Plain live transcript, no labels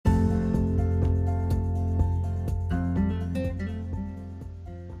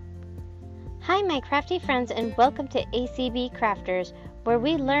Hi, my crafty friends, and welcome to ACB Crafters, where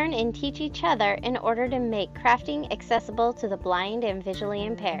we learn and teach each other in order to make crafting accessible to the blind and visually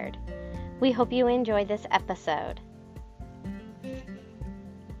impaired. We hope you enjoy this episode.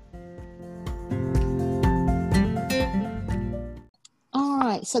 All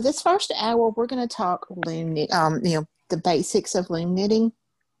right, so this first hour, we're going to talk loom knit, the basics of loom knitting.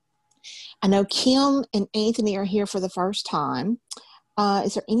 I know Kim and Anthony are here for the first time.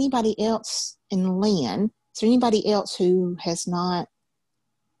 Is there anybody else, and Lynn, is there anybody else who has not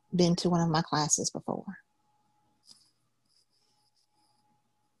been to one of my classes before?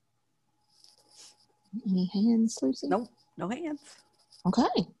 Any hands, Lucy? Nope, no hands.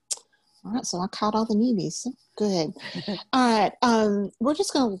 Okay. All right, so I caught all the newbies. Good. All right, we're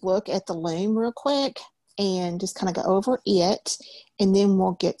just going to look at the loom real quick and just kind of go over it, and then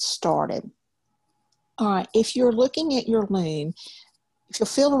we'll get started. All right, if you're looking at your loom, if you'll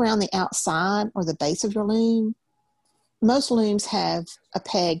feel around the outside or the base of your loom, most looms have a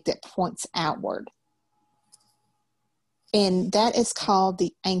peg that points outward, and that is called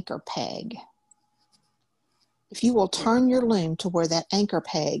the anchor peg. If you will turn your loom to where that anchor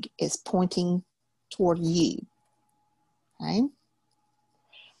peg is pointing toward you, okay?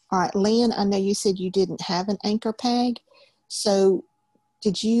 All right, Lynn, I know you said you didn't have an anchor peg, so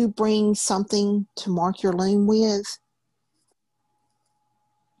did you bring something to mark your loom with?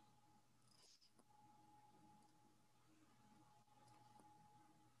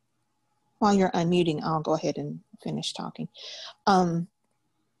 While you're unmuting, I'll go ahead and finish talking. Did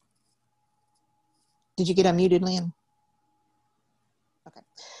you get unmuted, Lynn? Okay.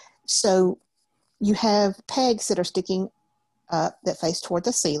 So you have pegs that are sticking up that face toward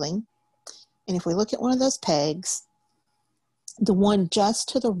the ceiling. And if we look at one of those pegs, the one just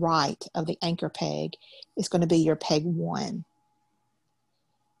to the right of the anchor peg is going to be your peg 1.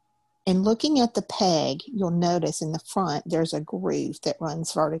 And looking at the peg, you'll notice in the front there's a groove that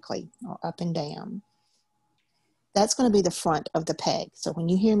runs vertically or up and down. That's going to be the front of the peg. So when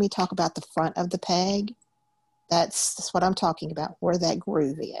you hear me talk about the front of the peg, that's what I'm talking about, where that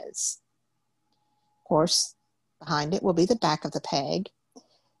groove is. Of course, behind it will be the back of the peg,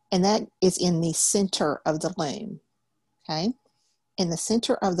 and that is in the center of the loom, okay? In the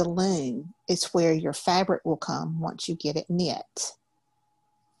center of the loom is where your fabric will come once you get it knit.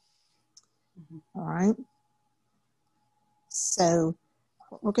 All right? So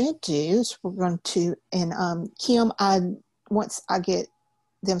what we're going to do is we're going to, and Kim, once I get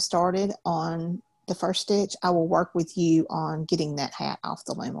them started on the first stitch, I will work with you on getting that hat off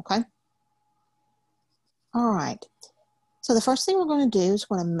the loom, okay? All right. So the first thing we're going to do is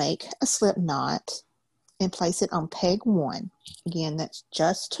we're going to make a slip knot and place it on peg 1. Again, that's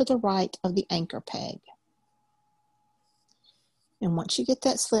just to the right of the anchor peg. And once you get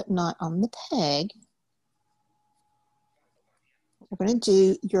that slip knot on the peg, we're going to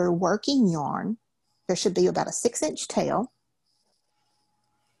do your working yarn. There should be about a 6-inch tail,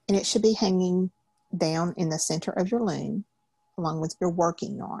 and it should be hanging down in the center of your loom along with your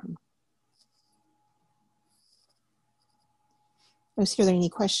working yarn. Are there any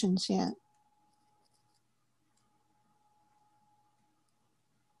questions yet?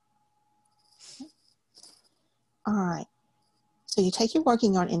 All right. So you take your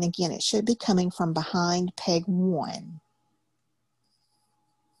working yarn, and again, it should be coming from behind peg 1.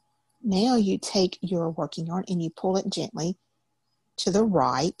 Now you take your working yarn and you pull it gently to the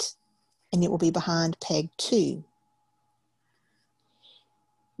right, and it will be behind peg 2.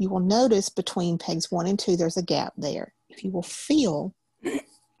 You will notice between pegs 1 and 2, there's a gap there. If you will feel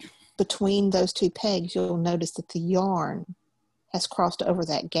between those 2 pegs, you'll notice that the yarn has crossed over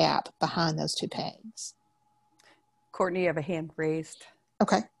that gap behind those 2 pegs. Courtney, you have a hand raised.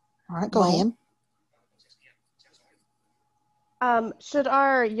 Okay. All right, go ahead. Should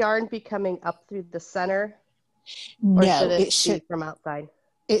our yarn be coming up through the center? No, or it should be from outside?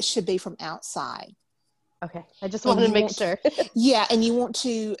 It should be from outside. Okay, I just wanted to make sure. Yeah, and you want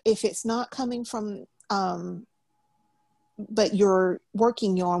to, if it's not coming from, but your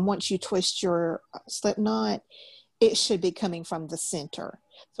working yarn, once you twist your slip knot, it should be coming from the center.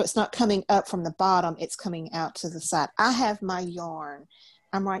 So it's not coming up from the bottom, it's coming out to the side. I have my yarn,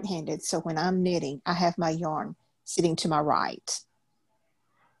 I'm right-handed, so when I'm knitting, I have my yarn sitting to my right.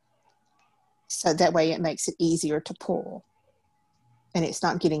 So that way it makes it easier to pull, and it's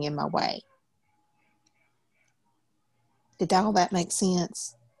not getting in my way. Did all that make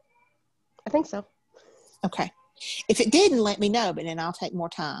sense? I think so. Okay. If it didn't, let me know, but then I'll take more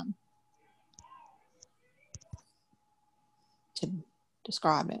time to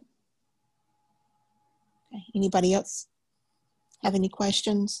describe it. Okay. Anybody else have any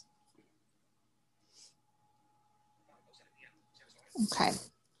questions? Okay.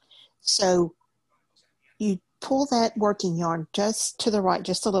 So you pull that working yarn just to the right,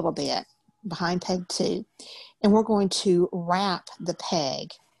 just a little bit behind peg 2, and we're going to wrap the peg.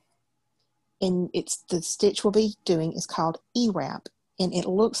 And it's the stitch we'll be doing is called E-wrap, and it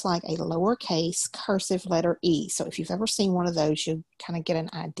looks like a lowercase cursive letter E. So if you've ever seen one of those, you kind of get an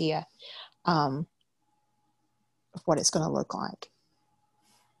idea of what it's going to look like.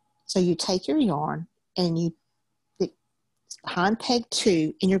 So you take your yarn and you behind peg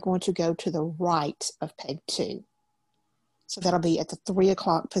 2, and you're going to go to the right of peg 2. So that'll be at the 3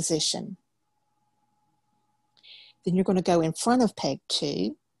 o'clock position. Then you're going to go in front of peg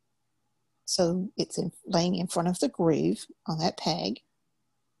 2. So it's laying in front of the groove on that peg.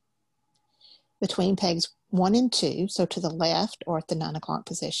 Between pegs 1 and 2, so to the left or at the 9 o'clock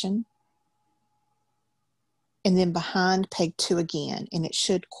position. And then behind peg 2 again, and it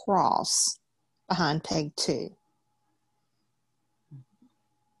should cross behind peg 2.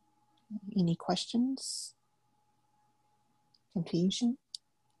 Any questions? Confusion?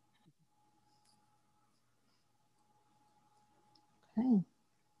 Okay.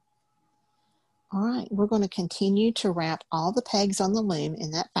 All right, we're going to continue to wrap all the pegs on the loom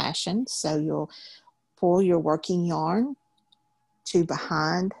in that fashion. So you'll pull your working yarn to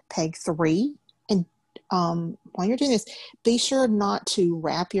behind peg 3. And while you're doing this, be sure not to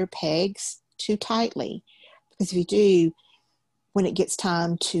wrap your pegs too tightly, because if you do, when it gets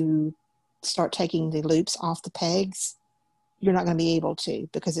time to start taking the loops off the pegs, you're not going to be able to,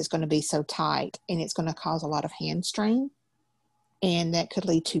 because it's going to be so tight, and it's going to cause a lot of hand strain, and that could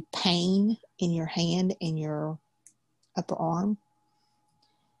lead to pain in your hand and your upper arm.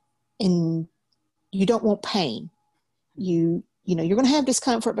 And you don't want pain. You know, you're going to have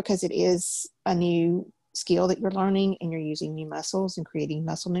discomfort because it is a new skill that you're learning, and you're using new muscles and creating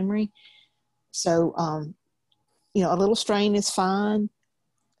muscle memory. So, you know, a little strain is fine.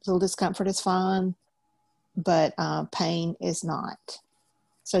 A little discomfort is fine, but pain is not.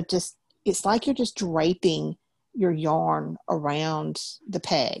 So just, it's like you're just draping your yarn around the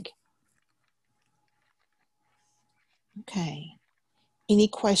peg. Okay. Any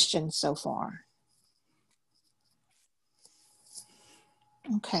questions so far?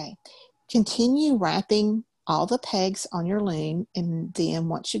 Okay. Continue wrapping all the pegs on your loom, and then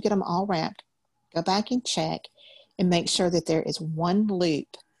once you get them all wrapped, go back and check and make sure that there is one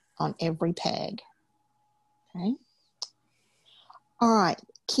loop on every peg. Okay. All right,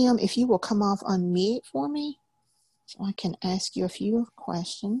 Kim, if you will come off unmute for me so I can ask you a few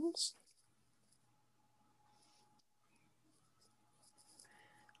questions.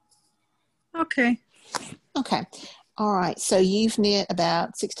 Okay. Okay. All right. So you've knit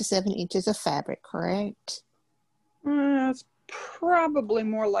about 6 to 7 inches of fabric, correct? It's probably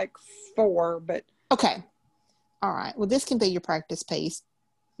more like 4, but okay. All right. Well, this can be your practice piece.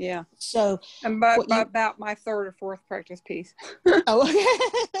 yeah. So, and by about my 3rd or 4th practice piece. oh,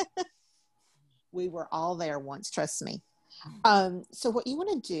 okay. We were all there once, trust me. So what you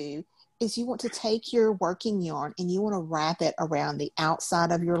want to do is you want to take your working yarn and you want to wrap it around the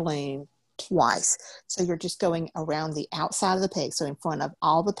outside of your loom twice. So you're just going around the outside of the peg, so in front of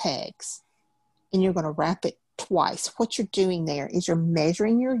all the pegs, and you're going to wrap it twice. What you're doing there is you're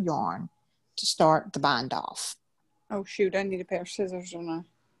measuring your yarn to start the bind off. Oh shoot, I need a pair of scissors, don't I?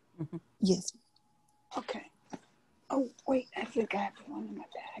 Yes. Okay. Oh wait, I think I have one in my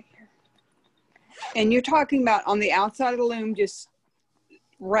bag here. And you're talking about on the outside of the loom, just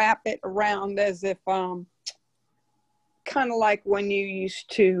wrap it around as if kind of like when you used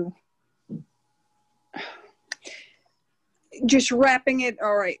to just wrapping it.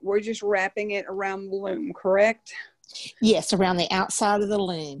 All right, we're just wrapping it around the loom, correct? Yes, around the outside of the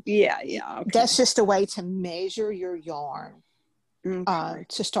loom. Yeah, okay. That's just a way to measure your yarn okay.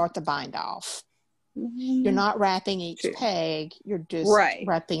 To start the bind off. You're not wrapping each peg, you're just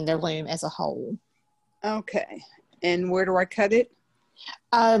wrapping their loom as a whole. Okay. And where do I cut it?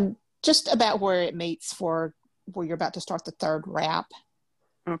 Just about where it meets for where you're about to start the 3rd wrap.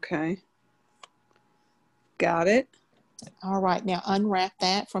 Okay. Got it. All right. Now unwrap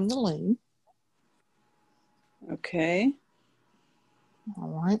that from the loom. Okay. All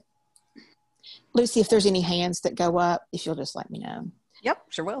right. Lucy, if there's any hands that go up, if you'll just let me know. Yep,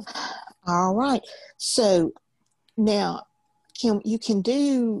 sure will. All right. So now, Kim, you can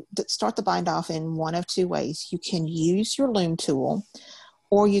start the bind off in one of 2 ways. You can use your loom tool,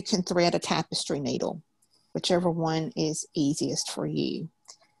 or you can thread a tapestry needle, whichever one is easiest for you.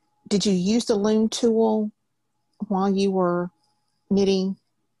 Did you use the loom tool while you were knitting?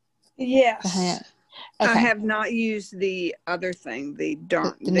 Yes. Okay. I have not used the other thing, the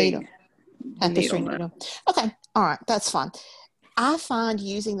needle. Tapestry needle. Okay. All right. That's fine. I find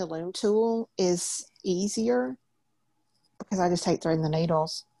using the loom tool is easier because I just hate threading the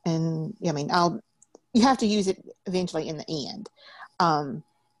needles. And I mean, you have to use it eventually in the end to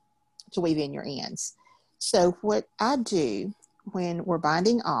weave in your ends. So what I do when we're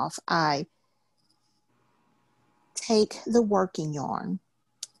binding off, I take the working yarn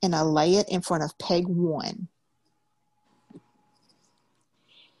and I lay it in front of peg 1.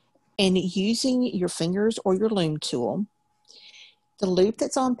 And using your fingers or your loom tool, the loop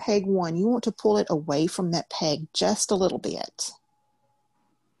that's on peg 1, you want to pull it away from that peg just a little bit.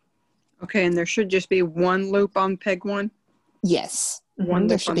 Okay, and there should just be one loop on peg 1? Yes. One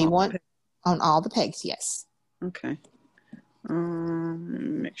There loop should on be all one the on all the pegs, yes. Okay.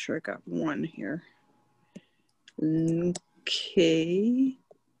 Make sure I got one here. Okay.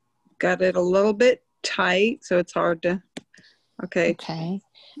 Got it a little bit tight, so it's hard to, okay. Okay.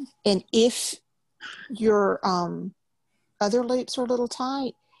 And if your other loops are a little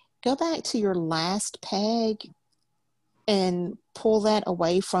tight, go back to your last peg and pull the yarn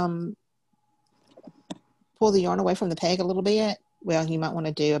away from the peg a little bit. Well, you might want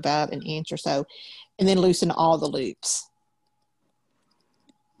to do about an inch or so, and then loosen all the loops.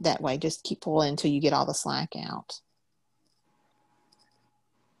 That way, just keep pulling until you get all the slack out.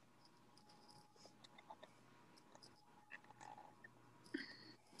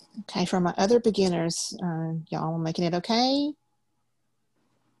 Okay, for my other beginners, y'all making it okay?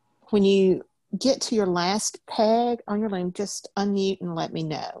 When you get to your last peg on your loom, just unmute and let me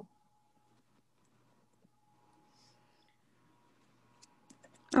know.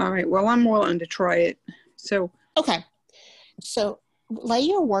 All right, well, I'm willing to try it. So, okay. So lay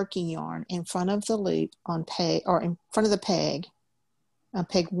your working yarn in front of the loop on peg, or in front of the peg, on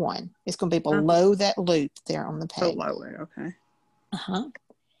peg 1. It's going to be below that loop there on the peg. Below it, okay. Uh-huh.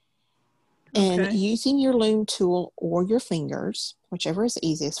 And okay. using your loom tool or your fingers, whichever is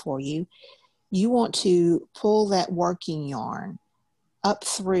easiest for you, you want to pull that working yarn up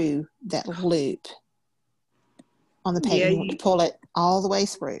through that loop on the peg. Yeah, you want to pull it all the way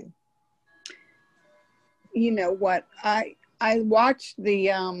through. You know what? I watched the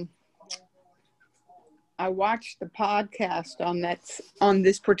podcast on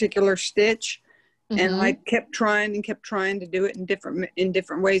this particular stitch, and I kept trying to do it in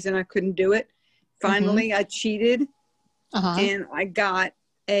different ways, and I couldn't do it. Finally, I cheated, and I got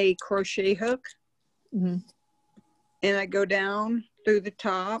a crochet hook, and I go down through the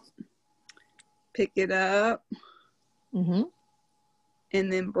top, pick it up, and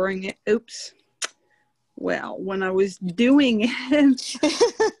then bring it. Oops. Well, when I was doing it,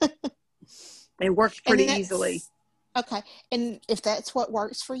 it worked pretty easily. Okay. And if that's what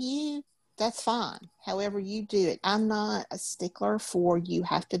works for you, that's fine. However you do it. I'm not a stickler for you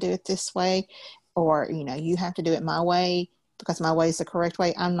have to do it this way, or, you have to do it my way because my way is the correct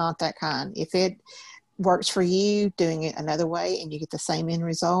way. I'm not that kind. If it works for you doing it another way and you get the same end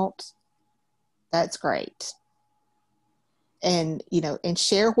result, that's great. And, and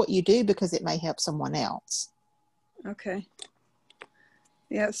share what you do because it may help someone else. Okay.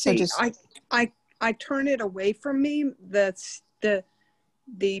 Yeah. See, I turn it away from me. That's the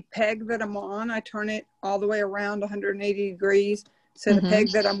peg that I'm on. I turn it all the way around 180 degrees. So the peg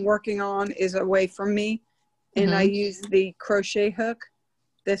that I'm working on is away from me. And I use the crochet hook,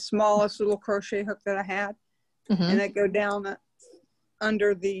 the smallest little crochet hook that I had. And I go down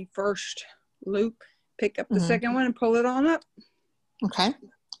under the first loop, pick up the second one and pull it on up. Okay.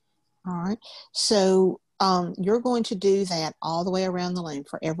 All right. So you're going to do that all the way around the loom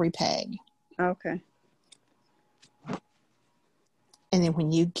for every peg. Okay. And then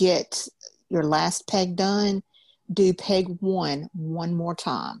when you get your last peg done, do peg 1 one more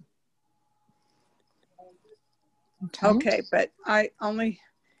time. Okay, but I've only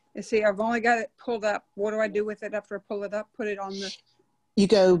got it pulled up. What do I do with it after I pull it up? Put it on the... You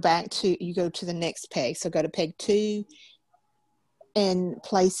go to the next peg. So go to peg 2 and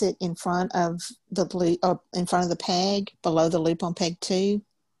place it in front of the loop, in front of the peg, below the loop on peg 2.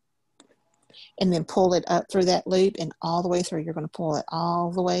 And then pull it up through that loop and all the way through. You're going to pull it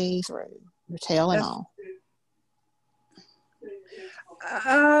all the way through, your tail and all.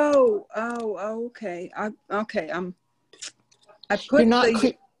 Okay. I put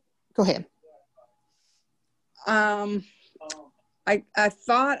Go ahead. I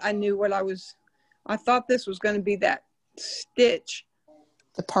thought I knew what I thought this was going to be that stitch.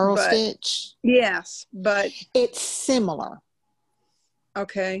 The purl stitch? Yes, but it's similar.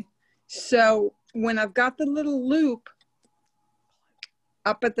 Okay. So when I've got the little loop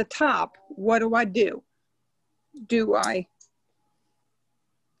up at the top, what do I do?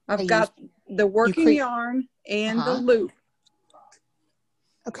 I've got the working yarn and the loop.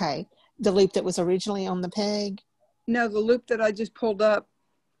 Okay. The loop that was originally on the peg? No, the loop that I just pulled up,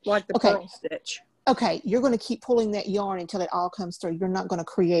 like the Okay. pearl stitch. Okay, you're going to keep pulling that yarn until it all comes through. You're not going to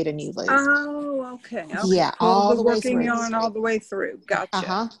create a new loop. Oh, okay. Yeah, Pull all the the way working through. yarn all the way through. Gotcha.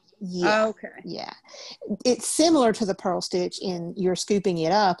 Uh-huh. Yeah. Okay. Yeah. It's similar to the pearl stitch in you're scooping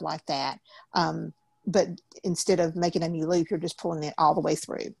it up like that. But instead of making a new loop, you're just pulling it all the way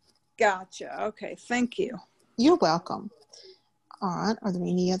through. Gotcha. Okay. Thank you. You're welcome. All right. Are there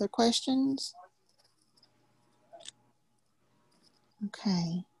any other questions?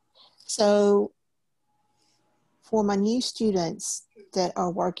 Okay. So for my new students that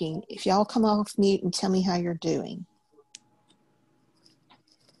are working, if y'all come off mute and tell me how you're doing.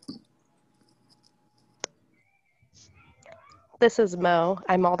 This is Mo.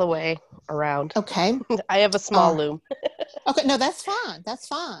 I'm all the way around. Okay. I have a small loom. Okay. No, that's fine. That's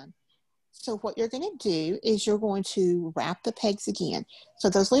fine. So what you're going to do is you're going to wrap the pegs again. So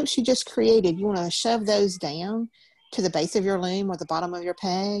those loops you just created, you want to shove those down to the base of your loom or the bottom of your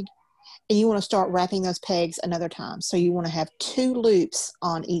peg. And you want to start wrapping those pegs another time. So you want to have 2 loops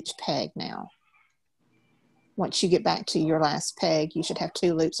on each peg now. Once you get back to your last peg, you should have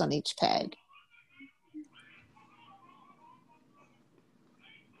 2 loops on each peg.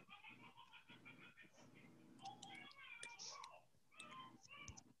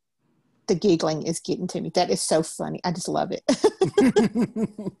 The giggling is getting to me. That is so funny. I just love it.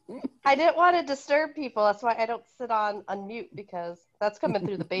 I didn't want to disturb people. That's why I don't sit on mute, because that's coming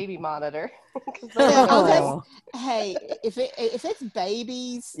through the baby monitor. Hey, if it's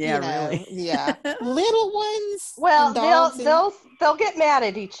babies, yeah, you know, really. yeah, little ones. Well, and dogs they'll get mad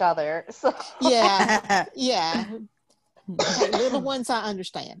at each other. So yeah. Hey, little ones, I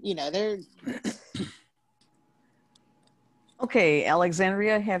understand. You know, they're Okay,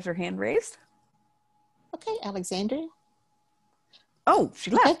 Alexandria has her hand raised. okay. Alexandria. Oh, she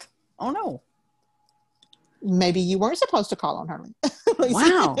left. Oh no. Maybe you weren't supposed to call on her.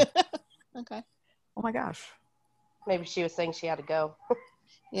 Wow. Okay. Oh my gosh. maybe she was saying she had to go.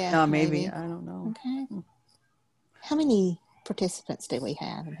 Yeah. Maybe. I don't know. Okay. How many participants do we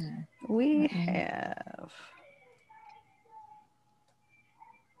have in here? We have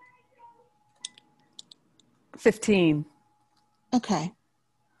 15. Okay.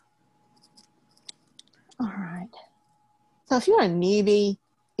 All right. So if you're a newbie,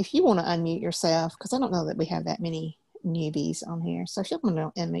 if you want to unmute yourself, because I don't know that we have that many newbies on here. So if you want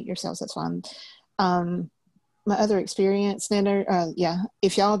to unmute yourselves, that's fine. My other experience,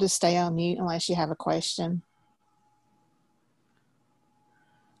 if y'all just stay on mute unless you have a question.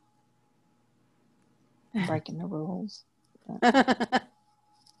 Breaking the rules.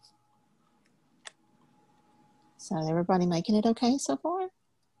 So everybody making it okay so far?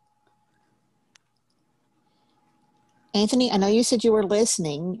 Anthony, I know you said you were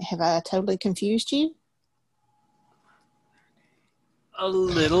listening. Have I totally confused you? A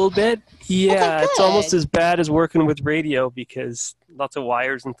little bit. Yeah, Okay, it's almost good. as bad as working with radio because lots of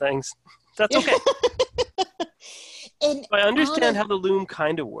wires and things. That's okay. And I understand how the loom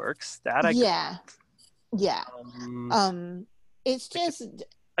kind of works. That I yeah. It's just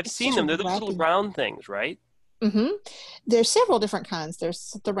I've seen them. They're those little round things, right? Mm-hmm. There's several different kinds.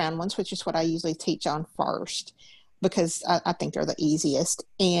 There's the round ones, which is what I usually teach on first, because I think they're the easiest.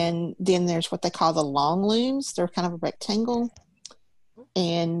 And then there's what they call the long looms. They're kind of a rectangle.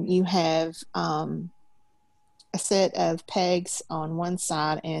 And you have a set of pegs on one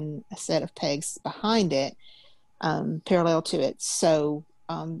side and a set of pegs behind it, parallel to it. So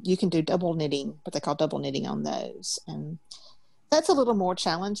you can do double knitting, what they call double knitting on those. And that's a little more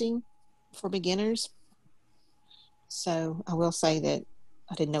challenging for beginners. So I will say that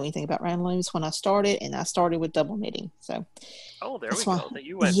I didn't know anything about round looms when I started, and I started with double knitting. So there we go.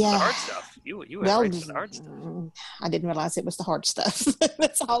 You went for the hard stuff. You went right for the hard stuff. I didn't realize it was the hard stuff.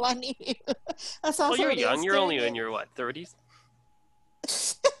 That's all I knew. That's all. Well, you're young. You're only in your 30s?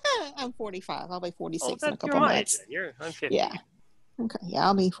 I'm 45. I'll be 46 in a you're couple my months. age. I'm 50. Yeah. Okay. Yeah,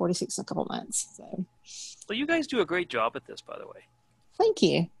 I'll be 46 in a couple months. So. Well, you guys do a great job at this, by the way. Thank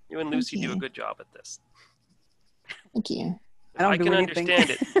you. You and Lucy do a good job at this. Thank you. I can understand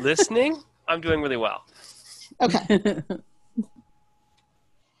it. Listening, I'm doing really well. Okay.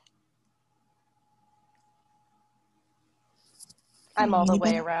 I'm all the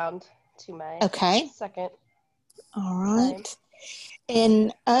way around to my second. All right. Time.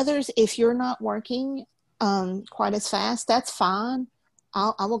 And others, if you're not working quite as fast, that's fine.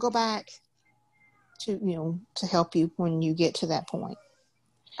 I will go back to help you when you get to that point.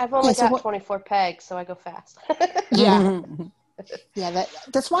 I've only got 24 pegs, so I go fast. Yeah. Yeah,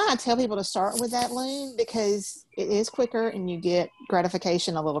 that's why I tell people to start with that loom, because it is quicker and you get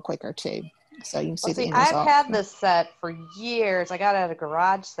gratification a little quicker too. So you can see Well, the see, end I've result. had this set for years. I got it at a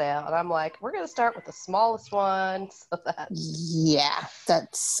garage sale, and I'm like, we're going to start with the smallest one. So that. Yeah,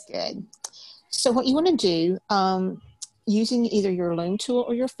 that's good. So what you want to do, using either your loom tool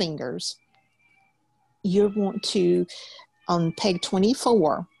or your fingers, you want to, on peg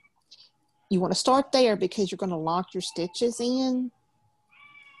 24, you want to start there because you're going to lock your stitches in,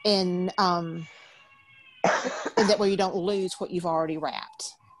 and that way you don't lose what you've already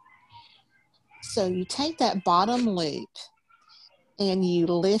wrapped. So you take that bottom loop and you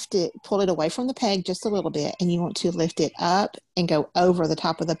lift it, pull it away from the peg just a little bit, and you want to lift it up and go over the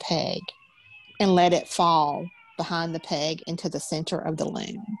top of the peg and let it fall behind the peg into the center of the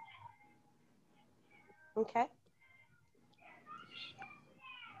loom. Okay.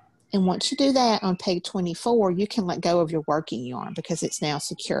 And once you do that on peg 24, you can let go of your working yarn because it's now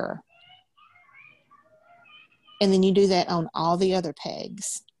secure. And then you do that on all the other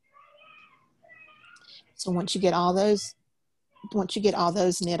pegs. So once you get all those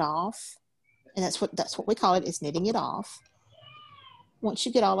knit off, and that's what we call it, is knitting it off. Once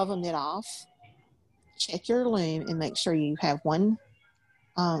you get all of them knit off, check your loom and make sure you have one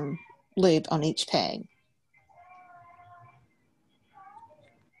loop on each peg.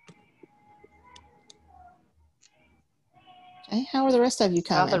 Okay, how are the rest of you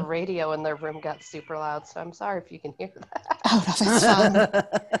Now coming? the radio in their room got super loud, so I'm sorry if you can hear that. Oh, no, that's fine.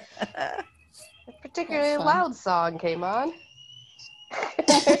 A particularly That's fine. loud song came on.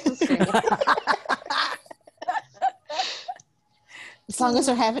 There's the screen. As long as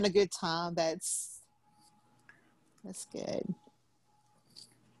they're having a good time, that's good.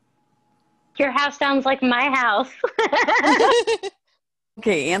 Your house sounds like my house.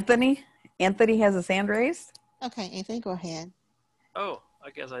 Okay, Anthony. Anthony has his hand raised. Okay, Anthony, go ahead. Oh,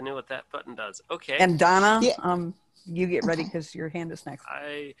 I guess I knew what that button does. Okay. And Donna, Yeah. you get ready Okay. because your hand is next.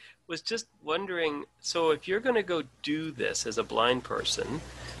 I was just wondering, so if you're going to go do this as a blind person,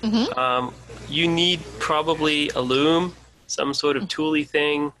 you need probably a loom, some sort of tooly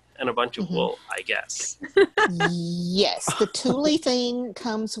thing, and a bunch of wool, I guess. Yes, the Thule thing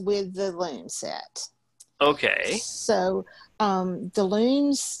comes with the loom set. Okay. So the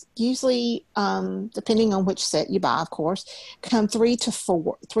looms usually, depending on which set you buy, of course, come 3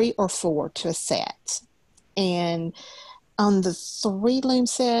 or 4 to a set. And on the 3 loom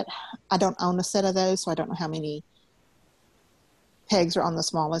set, I don't own a set of those, so I don't know how many pegs are on the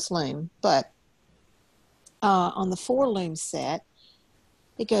smallest loom. But on the 4 loom set,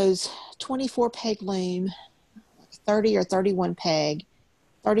 it goes 24 peg loom, 30 or 31 peg,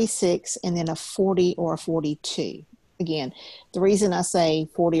 36, and then a 40 or a 42. Again, the reason I say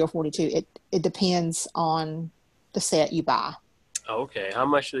 40 or 42, it depends on the set you buy. Okay. How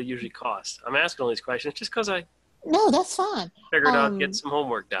much do they usually cost? I'm asking all these questions just because I No, that's fine. figured I'd get some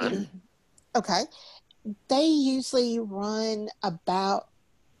homework done. Okay. They usually run about,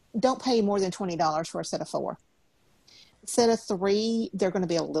 don't pay more than $20 for a set of 4. Set of 3, they're going to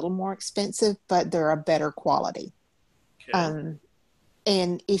be a little more expensive, but they're a better quality. Okay.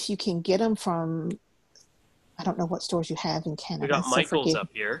 And if you can get them from, I don't know what stores you have in Canada. We got so Michael's up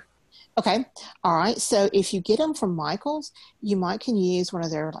here. Okay. All right. So if you get them from Michael's, you can use one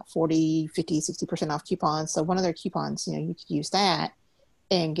of their like 40, 50, 60% off coupons. So one of their coupons, you could use that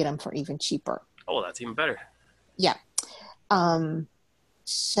and get them for even cheaper. Oh, that's even better. Yeah.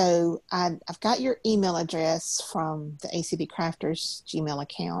 So I've got your email address from the ACB Crafters Gmail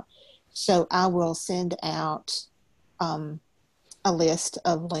account. So I will send out a list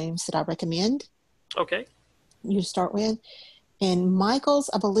of looms that I recommend Okay. you start with. And Michael's,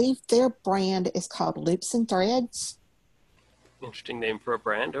 I believe their brand is called Loops and Threads. Interesting name for a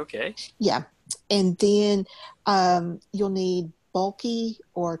brand. Okay. Yeah. And then you'll need bulky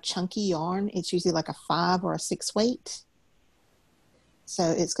or chunky yarn. It's usually like a 5 or a 6 weight. So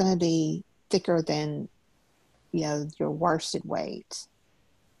it's going to be thicker than, your worsted weight.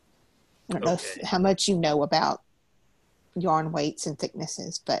 I don't know how much you know about yarn weights and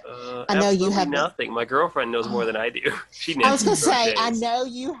thicknesses, but I know you have nothing. My girlfriend knows more than I do. She knits. I was going to say, I know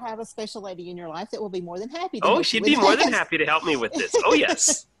you have a special lady in your life that will be more than happy to help you she'd with be more this. than happy to help me with this. Oh,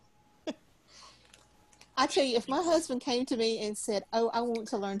 yes. I tell you, if my husband came to me and said, "Oh, I want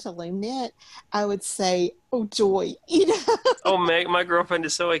to learn to loom knit," I would say, "Oh, joy!" Oh, my girlfriend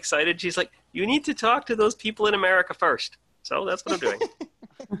is so excited. She's like, "You need to talk to those people in America first." So that's what I'm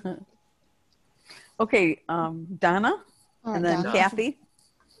doing. Okay, Donna, All right, and then Donna. Kathy.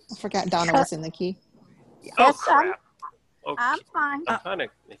 I forgot Donna was in the queue. Oh, crap. Okay. I'm fine. I'm trying to...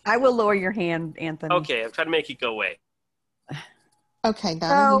 I will lower your hand, Anthony. Okay, I'm trying to make it go away. Okay,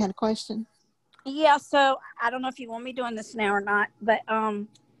 Donna, you So, had a question? yeah, so I don't know if you want me doing this now or not, but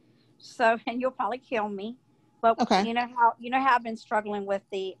so and you'll probably kill me, but Okay. you know how I've been struggling with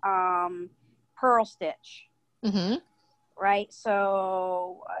the pearl stitch, Mm-hmm. right?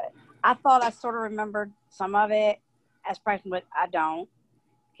 So I thought I sort of remembered some of it as practicing, but I don't.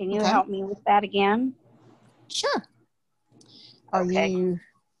 Can you Okay. help me with that again? Sure. Are Okay. you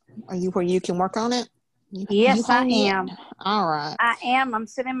where you can work on it? You Yes, I hold it. am. All right. I am. I'm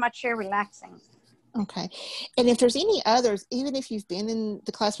sitting in my chair relaxing. Okay. And if there's any others, even if you've been in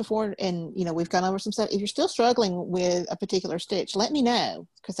the class before and we've gone over some stuff, if you're still struggling with a particular stitch, let me know,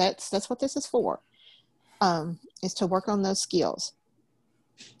 because that's what this is for. Is to work on those skills.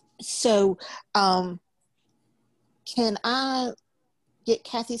 So can I get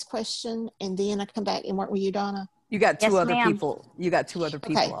Kathy's question and then I come back and work with you, Donna? You got two Yes, other ma'am. people. You got two other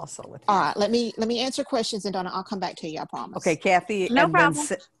people Okay. also with you. All right. Let me answer questions and Donna, I'll come back to you, I promise. Okay, Kathy, No and problem.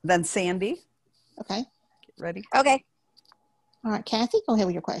 then Sandy. Okay. Get ready. Okay. All right, Kathy, go ahead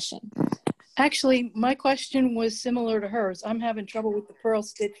with your question. Actually, my question was similar to hers. I'm having trouble with the pearl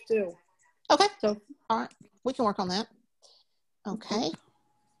stitch too. Okay. So, all right, we can work on that. Okay.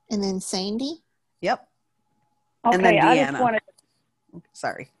 And then Sandy. Yep. Okay, And then I just Deanna. wanted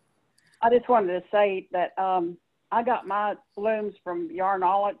to say that I got my looms from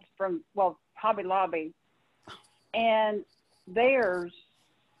Yarnolics from Hobby Lobby, and theirs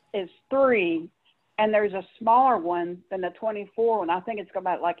is 3, and there's a smaller one than the 24 one. I think it's got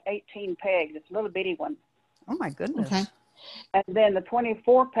about like 18 pegs. It's a little bitty one. Oh my goodness. Okay. And then the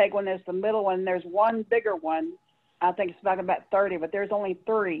 24 peg one is the middle one. There's one bigger one. I think it's about 30, but there's only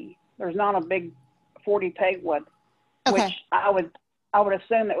 3. There's not a big 40 peg one, Okay. which I would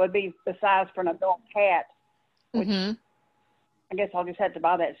assume that would be the size for an adult cat. Which I guess I'll just have to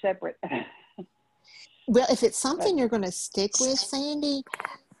buy that separate. Well, if it's something you're going to stick with, Sandy,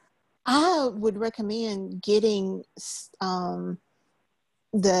 I would recommend getting the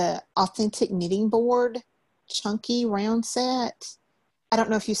Authentic Knitting Board chunky round set. I don't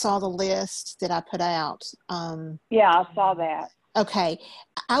know if you saw the list that I put out. Yeah, I saw that. Okay.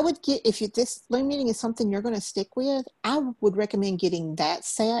 I would get, if this loom knitting is something you're going to stick with, I would recommend getting that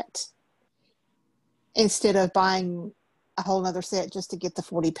set instead of buying a whole other set just to get the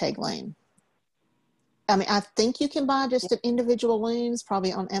 40 peg loom. I mean, I think you can buy just an individual looms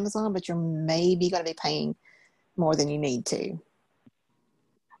probably on Amazon, but you're maybe going to be paying more than you need to.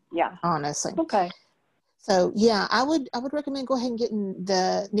 Yeah. Honestly. Okay. So yeah, I would recommend go ahead and getting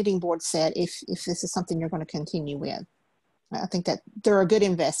the knitting board set if this is something you're going to continue with. I think that they're a good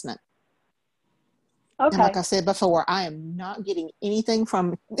investment. Okay. And like I said before, I am not getting anything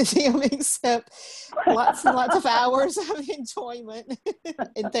from them except lots and lots of hours of enjoyment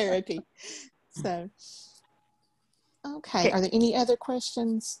and therapy. So, okay. Are there any other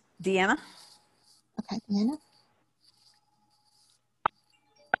questions? Deanna? Okay, Deanna.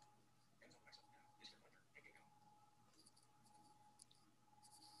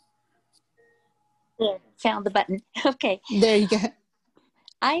 Yeah, found the button. Okay. There you go.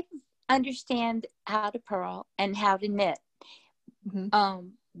 I understand how to purl and how to knit.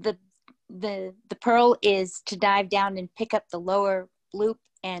 The purl is to dive down and pick up the lower loop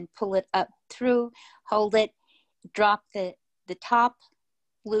and pull it up through, hold it, drop the top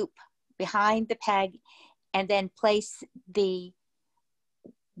loop behind the peg, and then place the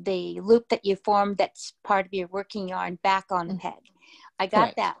loop that you formed that's part of your working yarn back on the peg. I got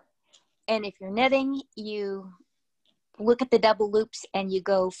Correct. that. And if you're knitting, you look at the double loops and you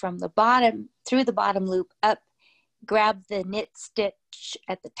go from the bottom, through the bottom loop up, grab the knit stitch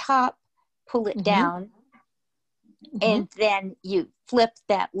at the top, pull it down, and then you flip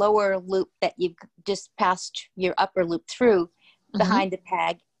that lower loop that you've just passed your upper loop through behind the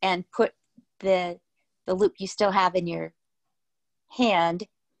peg and put the loop you still have in your hand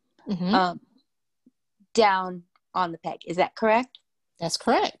down on the peg. Is that correct? That's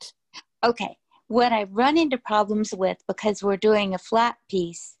correct. Okay. What I run into problems with, because we're doing a flat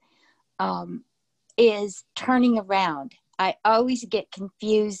piece, is turning around. I always get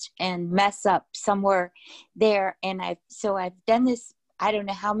confused and mess up somewhere there. And I've done this, I don't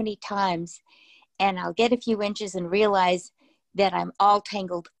know how many times, and I'll get a few inches and realize that I'm all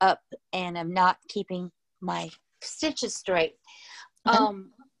tangled up and I'm not keeping my stitches straight.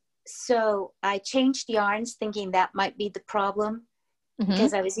 So I changed yarns thinking that might be the problem.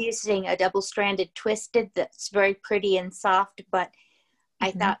 Because I was using a double-stranded twisted that's very pretty and soft, but I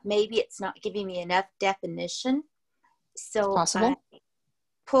thought maybe it's not giving me enough definition. So I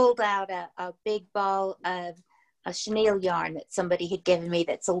pulled out a big ball of a chenille yarn that somebody had given me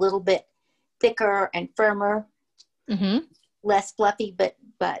that's a little bit thicker and firmer. less fluffy,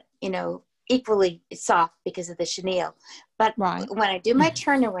 but equally soft because of the chenille. But Right. when I do my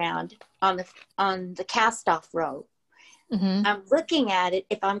turnaround on the cast off row, I'm looking at it.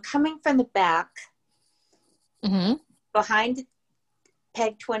 If I'm coming from the back, behind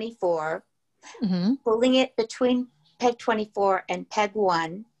peg 24, pulling it between peg 24 and peg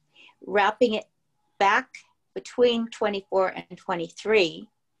 1, wrapping it back between 24 and 23,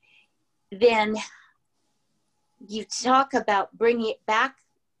 then you talk about bringing it back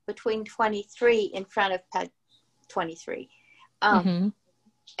between 23 in front of peg 23. And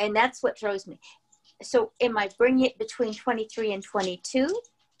that's what throws me. So am I bringing it between 23 and 22?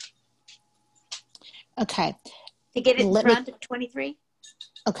 Okay. To get it in front of 23?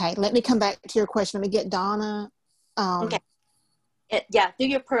 Okay, let me come back to your question. Let me get Donna. Okay. Yeah, do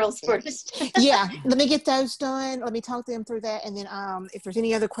your pearls first. Yeah, let me get those done. Let me talk them through that. And then if there's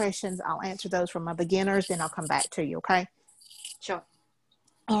any other questions, I'll answer those from my beginners. Then I'll come back to you, okay? Sure.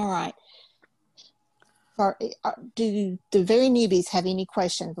 All right. Do the very newbies have any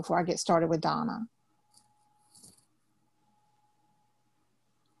questions before I get started with Donna?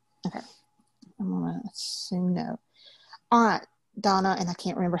 Okay. I'm going to assume no. All right, Donna, and I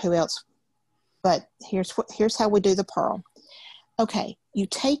can't remember who else, but here's how we do the purl. Okay, you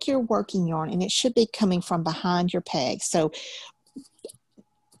take your working yarn, and it should be coming from behind your peg. So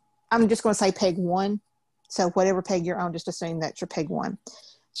I'm just going to say peg 1. So whatever peg you're on, just assume that's your peg 1.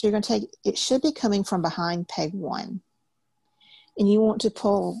 So you're going to take, it should be coming from behind peg 1. And you want to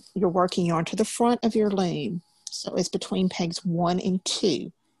pull your working yarn to the front of your loom. So it's between pegs 1 and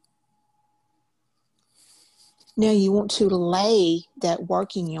 2. Now you want to lay that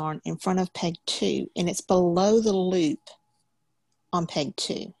working yarn in front of peg 2, and it's below the loop on peg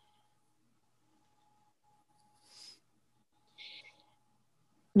 2.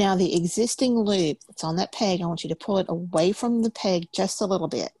 Now the existing loop that's on that peg, I want you to pull it away from the peg just a little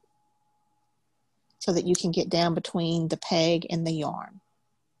bit so that you can get down between the peg and the yarn.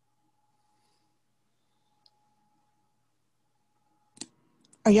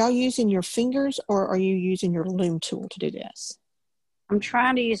 Are y'all using your fingers or are you using your loom tool to do this? I'm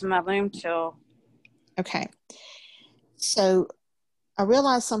trying to use my loom tool. Okay. So I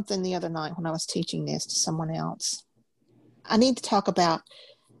realized something the other night when I was teaching this to someone else. I need to talk about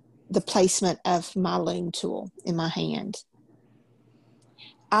the placement of my loom tool in my hand.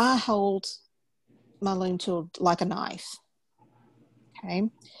 I hold my loom tool like a knife. Okay.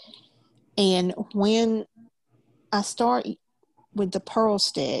 And when I start with the purl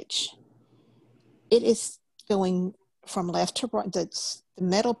stitch, it is going from left to right. The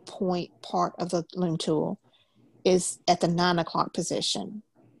metal point part of the loom tool is at the 9 o'clock position.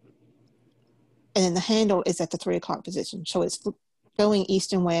 And then the handle is at the 3 o'clock position. So it's going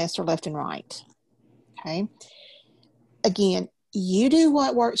east and west or left and right. Okay. Again, you do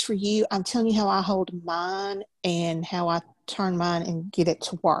what works for you. I'm telling you how I hold mine and how I turn mine and get it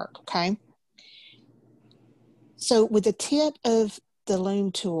to work. Okay. So with the tip of the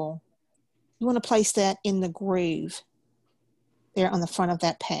loom tool, you want to place that in the groove there on the front of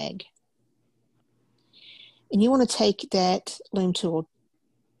that peg. And you want to take that loom tool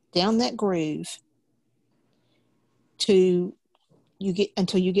down that groove until you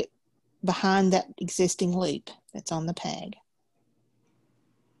get behind that existing loop that's on the peg.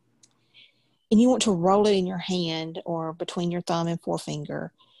 And you want to roll it in your hand or between your thumb and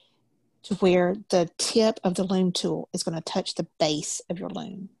forefinger to where the tip of the loom tool is going to touch the base of your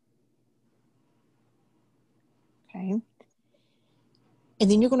loom. Okay.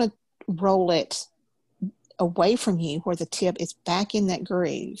 And then you're going to roll it away from you where the tip is back in that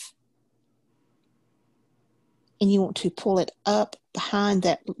groove. And you want to pull it up behind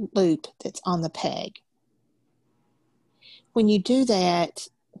that loop that's on the peg. When you do that,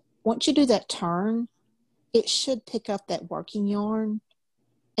 once you do that turn, it should pick up that working yarn,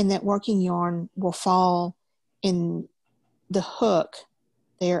 and that working yarn will fall in the hook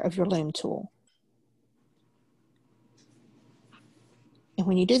there of your loom tool. And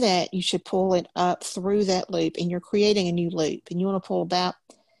when you do that, you should pull it up through that loop, and you're creating a new loop. And you want to pull about,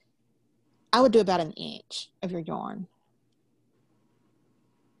 I would do about 1 inch of your yarn.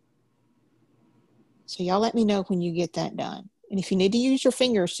 So y'all let me know when you get that done. And if you need to use your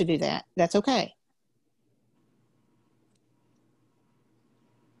fingers to do that, that's okay.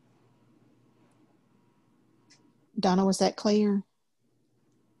 Donna, was that clear?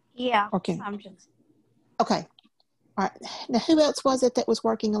 Yeah. Okay. I'm just. Okay. All right. Now, who else was it that was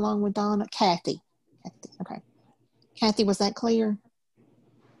working along with Donna? Kathy. Okay. Kathy, was that clear?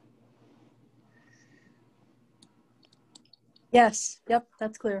 Yes. Yep.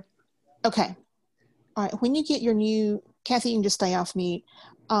 That's clear. Okay. All right. When you get your new Kathy, you can just stay off mute.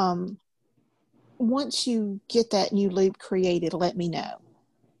 Once you get that new loop created, let me know.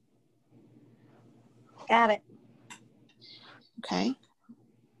 Got it. Okay.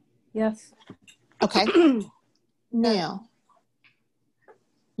 Yes. Okay. Now,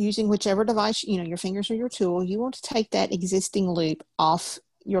 using whichever device, your fingers or your tool, you want to take that existing loop off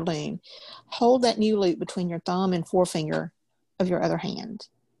your loom. Hold that new loop between your thumb and forefinger of your other hand.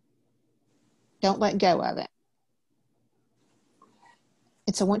 Don't let go of it.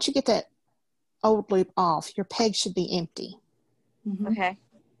 And so once you get that old loop off, your peg should be empty. Mm-hmm. Okay.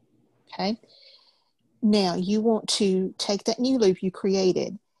 Okay. Now you want to take that new loop you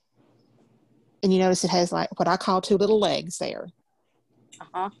created, and you notice it has like what I call two little legs there.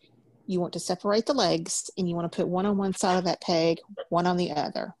 Uh-huh. You want to separate the legs, and you want to put one on one side of that peg, one on the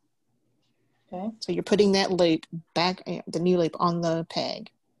other. Okay. So you're putting that loop back, the new loop on the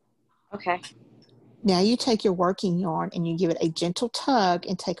peg. Okay. Now you take your working yarn and you give it a gentle tug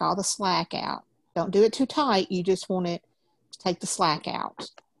and take all the slack out. Don't do it too tight. You just want it to take the slack out.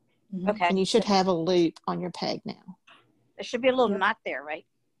 Okay. And you should have a loop on your peg now. There should be a little knot there, right?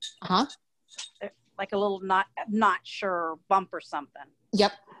 Uh-huh. Like a little notch or bump or something.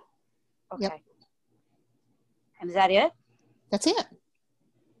 Yep. Okay. Yep. And is that it? That's it.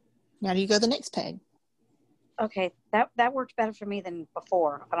 Now you go to the next peg. Okay. That worked better for me than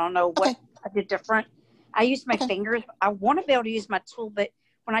before. I don't know what Okay. I did different. I used my Okay. fingers. I want to be able to use my tool, but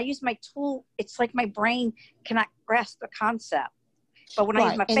when I use my tool, it's like my brain cannot grasp the concept. But when I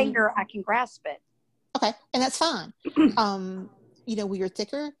use my finger, I can grasp it. Okay, and that's fine. With your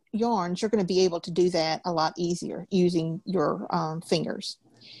thicker yarns, you're going to be able to do that a lot easier using your fingers.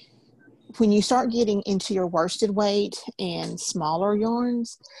 When you start getting into your worsted weight and smaller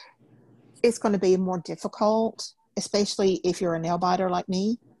yarns, it's going to be more difficult, especially if you're a nail biter like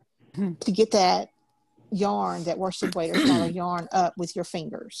me, to get that yarn, that worsted weight or smaller yarn up with your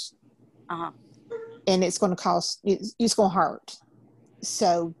fingers. Uh-huh. And it's going to it's going to hurt.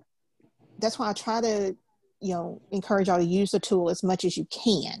 So that's why I try to, encourage y'all to use the tool as much as you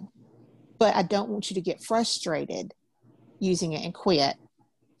can. But I don't want you to get frustrated using it and quit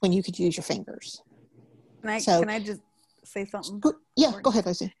when you could use your fingers. Can I just say something? Yeah, go ahead,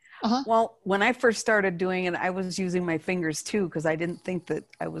 Lucy. Uh-huh. Well, when I first started doing it, I was using my fingers too, because I didn't think that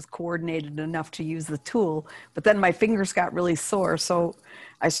I was coordinated enough to use the tool. But then my fingers got really sore, so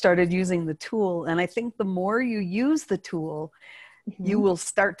I started using the tool. And I think the more you use the tool, you will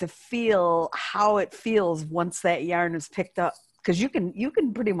start to feel how it feels once that yarn is picked up, because you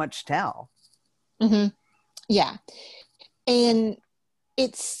can pretty much tell. Mm-hmm. Yeah. And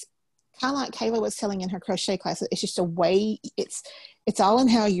it's kind of like Kayla was telling in her crochet class. It's just a way, it's all in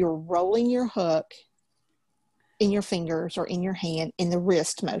how you're rolling your hook in your fingers or in your hand in the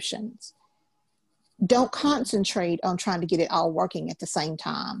wrist motions. Don't concentrate on trying to get it all working at the same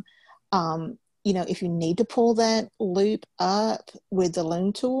time. If you need to pull that loop up with the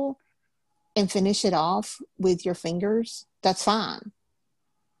loom tool and finish it off with your fingers, that's fine.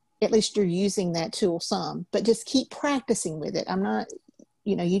 At least you're using that tool some, but just keep practicing with it. I'm not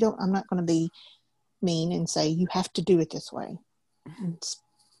going to be mean and say you have to do it this way.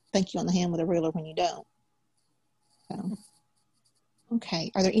 Spank you on the hand with a ruler when you don't. So,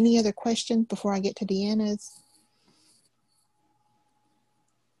 okay. Are there any other questions before I get to Deanna's?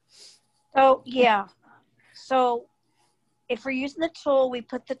 So, yeah. So, if we're using the tool, we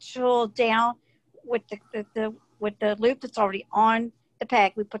put the tool down with the loop that's already on the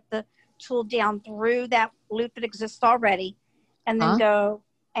peg. We put the tool down through that loop that exists already, and then go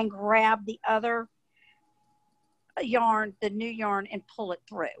and grab the other yarn, the new yarn, and pull it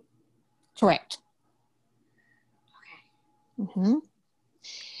through. Correct. Okay. Mm-hmm.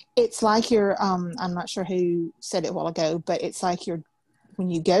 It's like I'm not sure who said it a while ago, but it's like when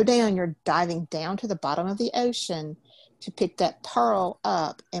you go down, you're diving down to the bottom of the ocean to pick that pearl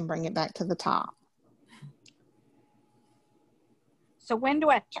up and bring it back to the top. So when do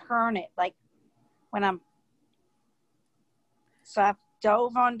I turn it? Like when so I've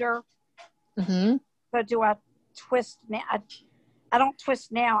dove under. Mm-hmm. So do I twist now? I don't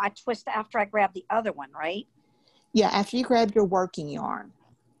twist now. I twist after I grab the other one, right? Yeah, after you grab your working yarn.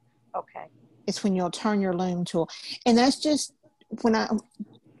 Okay. It's when you'll turn your loom tool. And that's just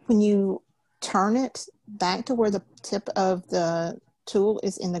when you turn it back to where the tip of the tool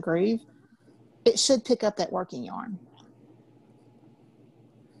is in the groove, it should pick up that working yarn.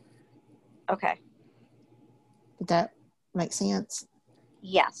 Okay. Did that make sense?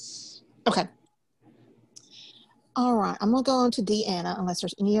 Yes. Okay. All right. I'm going to go on to Deanna unless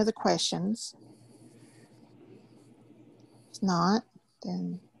there's any other questions. If not,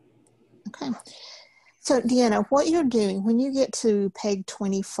 then okay. So, Deanna, what you're doing when you get to peg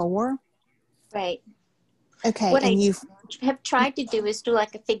 24, Right. okay, What and I you've, have tried to do is do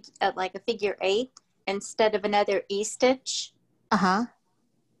like a figure 8 instead of another E-stitch, uh-huh,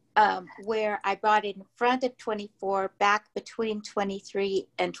 where I brought in front of 24, back between 23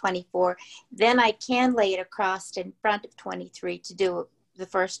 and 24. Then I can lay it across in front of 23 to do the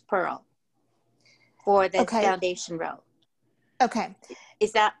first purl for the okay, foundation row. okay.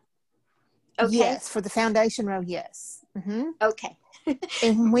 Is that okay? Yes, for the foundation row, yes. Okay.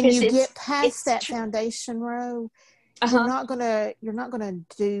 And when Because you get past that true. foundation row, Uh-huh. you're not gonna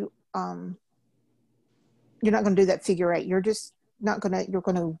do you're not gonna do that figure 8. You're just not gonna you're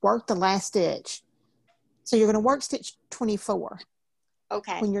gonna work the last stitch. So you're gonna work stitch 24.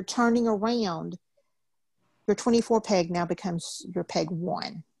 Okay. When you're turning around, your 24 peg now becomes your peg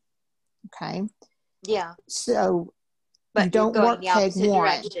 1. Okay. Yeah. So But you you're don't going work the peg opposite 1.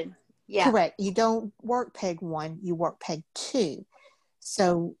 direction. Yeah. Correct. You don't work peg 1, you work peg 2.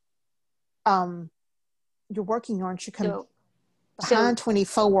 So your working yarn should come behind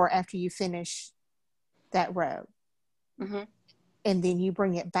 24 after you finish that row. Mm-hmm. And then you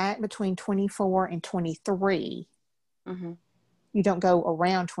bring it back between 24 and 23. Mm-hmm. You don't go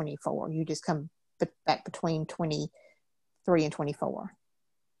around 24. You just come back between 23 and 24.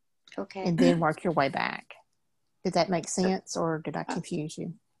 Okay. And then work your way back. Did that make sense, or did I confuse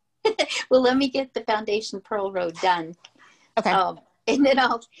you? Well, let me get the foundation purl row done. Okay. And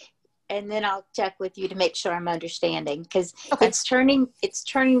then I'll check with you to make sure I'm understanding, because Okay. it's turning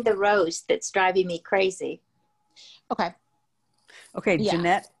the rows that's driving me crazy. Okay. Okay, Yeah.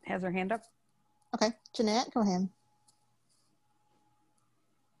 Jeanette has her hand up. Okay, Jeanette, go ahead.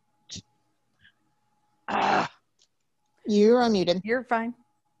 You're unmuted. You're fine.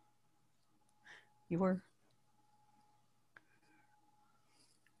 You were.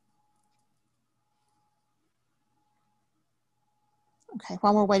 Okay,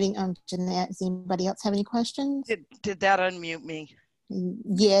 while we're waiting on Jeanette, does anybody else have any questions? Did that unmute me?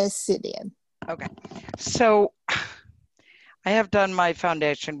 Yes, it did. Okay, so I have done my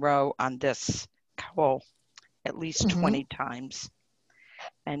foundation row on this cowl at least 20 times.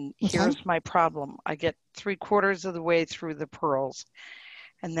 And here's my problem. I get 3/4 of the way through the purls,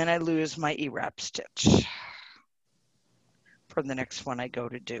 and then I lose my E-wrap stitch for the next one I go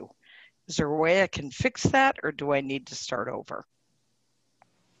to do. Is there a way I can fix that, or do I need to start over?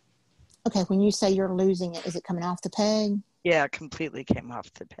 Okay, when you say you're losing it, is it coming off the peg? Yeah, it completely came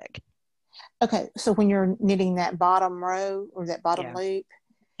off the peg. Okay, so when you're knitting that bottom row or that bottom loop,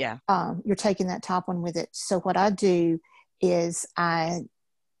 you're taking that top one with it. So what I do is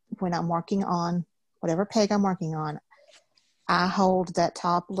when I'm working on whatever peg I'm working on, I hold that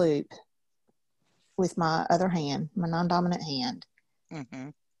top loop with my other hand, my non-dominant hand. Mm-hmm.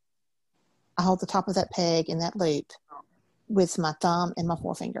 I hold the top of that peg in that loop with my thumb and my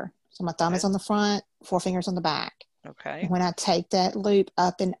forefinger. So my thumb is on the front, forefinger's on the back. Okay. And when I take that loop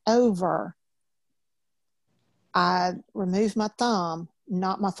up and over, I remove my thumb,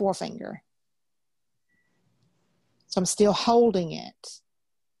 not my forefinger. So I'm still holding it.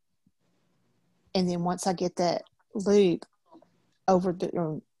 And then once I get that loop over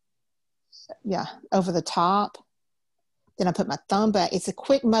the top, then I put my thumb back. It's a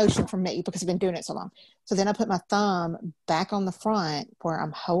quick motion for me because I've been doing it so long. So then I put my thumb back on the front where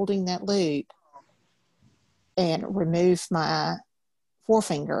I'm holding that loop and remove my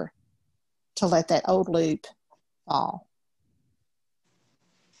forefinger to let that old loop fall.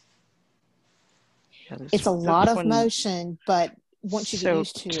 Yeah, it's a lot of motion, but once you get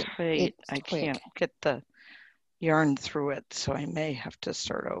used to it, it's I quick. can't get the yarn through it, so I may have to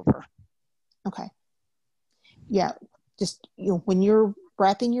start over. Okay. Yeah, just when you're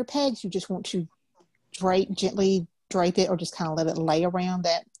wrapping your pegs, you just want to gently drape it, or just kind of let it lay around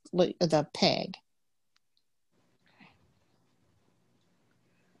the peg.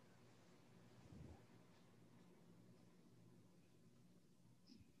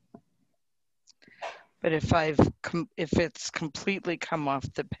 But if it's completely come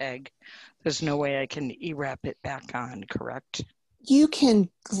off the peg, there's no way I can E-wrap it back on, correct? You can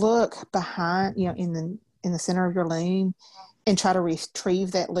look behind, in the center of your loom and try to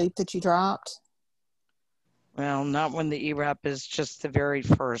retrieve that loop that you dropped. Well, not when the E-wrap is just the very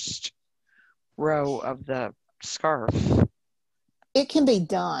first row of the scarf. It can be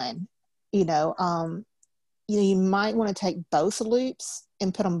done, you might want to take both loops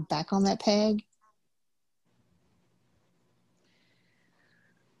and put them back on that peg.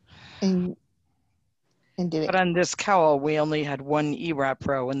 And do it. But on this cowl, we only had one E-wrap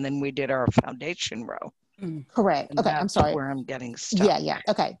row, and then we did our foundation row. Correct. And okay, I'm sorry. Where I'm getting stuck. Yeah.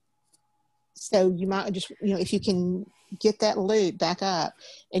 Okay. So you might just, if you can get that loop back up,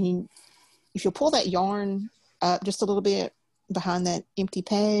 and if you'll pull that yarn up just a little bit behind that empty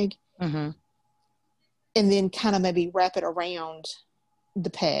peg, Mm-hmm. and then kind of maybe wrap it around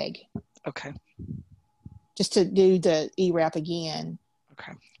the peg. Okay. Just to do the E-wrap again.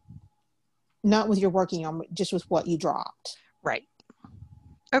 Okay. Not with your working yarn, just with what you dropped. Right.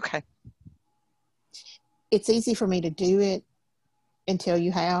 Okay. It's easy for me to do it and tell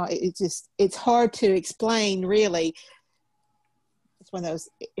you how. It's hard to explain, really. It's one of those,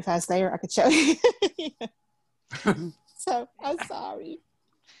 if I was there, I could show you. So I'm sorry.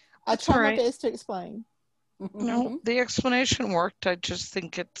 I'll try my best to explain. No, the explanation worked. I just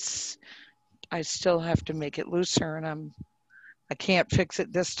think I still have to make it looser, and I can't fix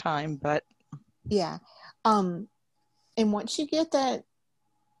it this time, but. Yeah. And once you get that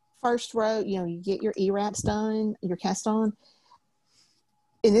first row, you get your E-wraps done, your cast on,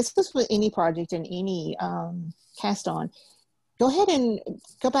 and this was with any project and any cast on, go ahead and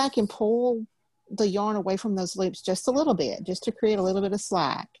go back and pull the yarn away from those loops just a little bit, just to create a little bit of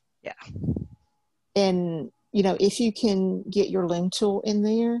slack. Yeah. And, if you can get your loom tool in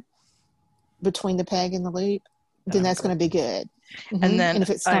there between the peg and the loop, then that's going to be good. Mm-hmm. And if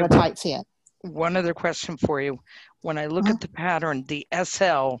it's not a tight fit. One other question for you. When I look at the pattern, the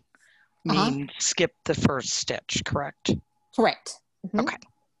SL means skip the first stitch, correct? Correct. Mm-hmm. Okay.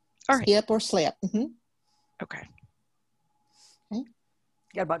 All right. Skip or slip. Mm-hmm. Okay.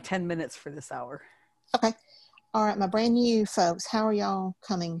 Got about 10 minutes for this hour. Okay. All right, my brand new folks, how are y'all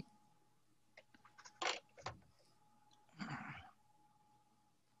coming?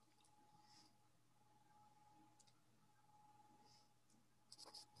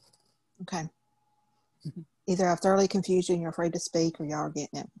 Okay. Either I've thoroughly confused you and you're afraid to speak, or y'all are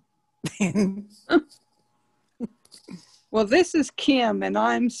getting it. Well, this is Kim, and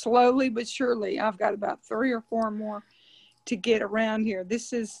I'm slowly but surely, I've got about 3 or 4 more to get around here.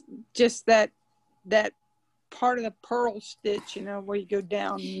 This is just that part of the purl stitch, where you go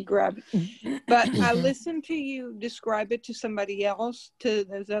down and grab it. But I listened to you describe it to somebody else, to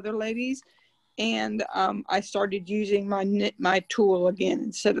those other ladies, and I started using my tool again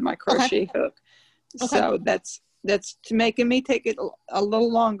instead of my crochet hook. Okay. So that's making me take it a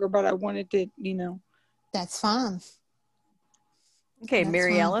little longer, but I wanted to, That's fine. Okay, that's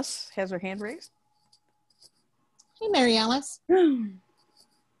Mary fine. Alice has her hand raised. Hey, Mary Alice. Hello,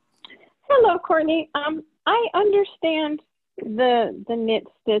 Courtney. I understand the knit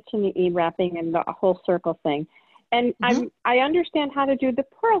stitch and the E-wrapping and the whole circle thing. And I understand how to do the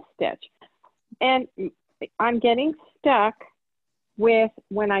purl stitch. And I'm getting stuck with,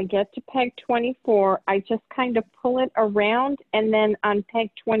 when I get to peg 24, I just kind of pull it around, and then on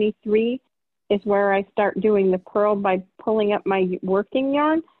peg 23 is where I start doing the purl by pulling up my working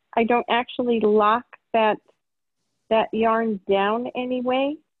yarn. I don't actually lock that yarn down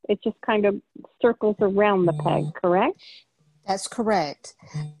anyway. It just kind of circles around the peg, correct? That's correct.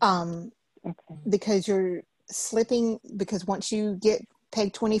 Because you're slipping, because once you get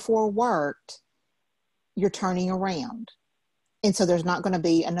peg 24 worked, you're turning around. And so there's not going to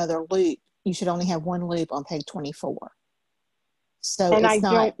be another loop. You should only have one loop on peg 24. So and I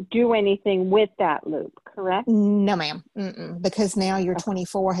don't do anything with that loop, correct? No, ma'am. Because now your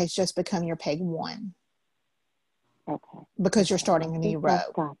 24 has just become your peg 1. Okay. Because you're starting a new row.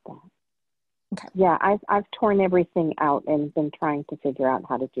 I've got that. Okay. Yeah, I've torn everything out and been trying to figure out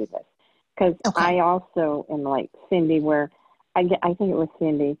how to do this. Because I also am like Cindy, where I think it was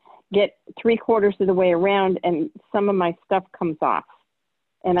Cindy, get 3/4 of the way around and some of my stuff comes off.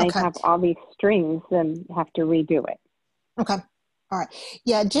 And I have all these strings and have to redo it. Okay. All right.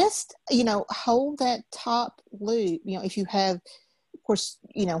 Yeah, just, hold that top loop. If you have, of course,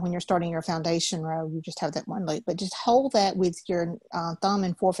 when you're starting your foundation row, you just have that one loop, but just hold that with your thumb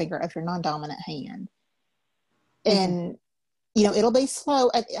and forefinger of your non-dominant hand. And, it'll be slow.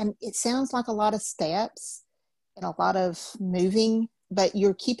 And it sounds like a lot of steps and a lot of moving, but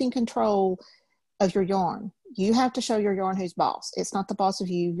you're keeping control of your yarn. You have to show your yarn who's boss. It's not the boss of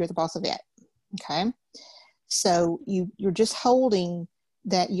you. You're the boss of it. Okay. So you're just holding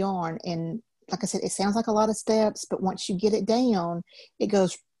that yarn, and like I said, it sounds like a lot of steps, but once you get it down, it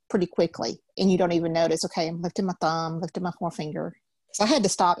goes pretty quickly, and you don't even notice. Okay, I'm lifting my thumb, lifting my forefinger. So I had to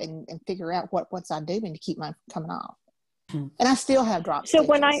stop and figure out what's I doing to keep mine coming off. And I still have drop stitches. So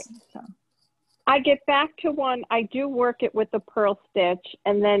when I get back to one, I do work it with the purl stitch,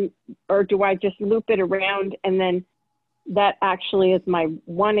 and then, or do I just loop it around and then that actually is my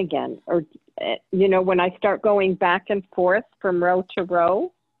one again? Or, when I start going back and forth from row to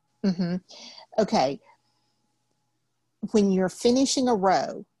row? Okay. When you're finishing a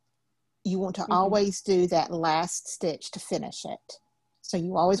row, you want to always do that last stitch to finish it. So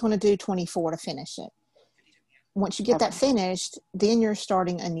you always want to do 24 to finish it. Once you get that finished, then you're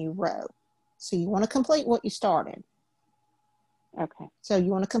starting a new row. So you want to complete what you started. Okay. So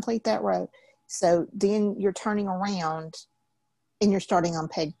you want to complete that row. So then you're turning around and you're starting on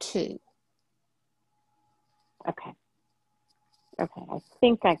peg 2. Okay. Okay. I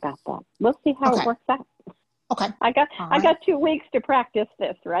think I got that. We'll see how it works out. Okay. I got 2 weeks to practice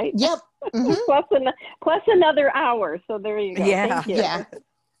this, right? Yep. plus another hour. So there you go. Yeah. Thank you. Yeah.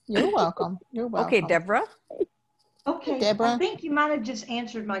 You're welcome. You're welcome. Okay, Deborah. Okay, Deborah? I think you might have just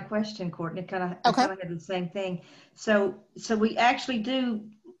answered my question, Courtney. I kind of had the same thing. So we actually do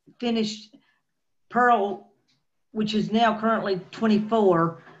finish purl, which is now currently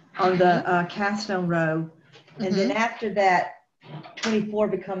 24 on the cast on row, and then after that, 24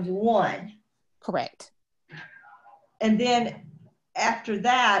 becomes 1. Correct. And then after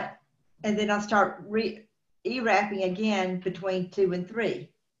that, and then I'll start e-wrapping again between 2 and 3.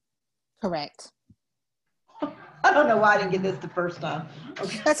 Correct. I don't know why I didn't get this the first time.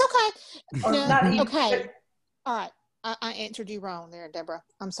 Okay. That's okay. Or No, not even, okay. All right. I answered you wrong there, Deborah.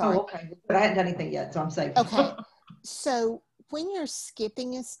 I'm Oh, sorry. okay. But I hadn't done anything yet, so I'm safe. Okay. So when you're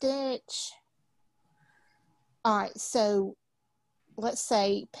skipping a stitch, all right, so let's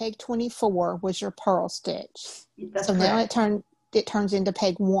say peg 24 was your purl stitch. That's so correct. Now it turns into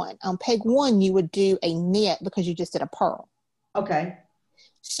peg 1. On peg 1, you would do a knit because you just did a purl. Okay.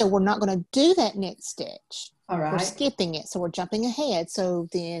 So we're not going to do that knit stitch. All right. We're skipping it. So we're jumping ahead. So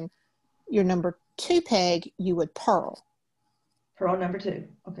then your number 2 peg, you would purl. Purl number 2.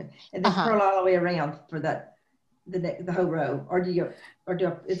 Okay. And then purl all the way around for that, the whole row. Or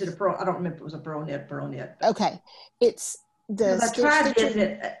is it a purl? I don't remember if it was a purl knit. Okay. It's the I tried this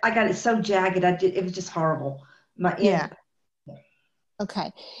and I got it so jagged. It was just horrible. My end. Yeah.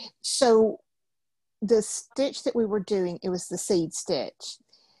 Okay. So the stitch that we were doing, it was the seed stitch.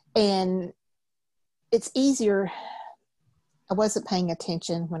 And it's easier. I wasn't paying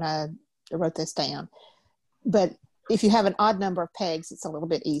attention when I wrote this down. But if you have an odd number of pegs, it's a little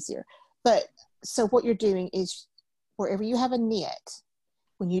bit easier. But so what you're doing is wherever you have a knit,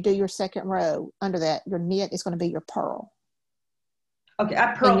 when you do your second row, under that, your knit is going to be your purl. Okay,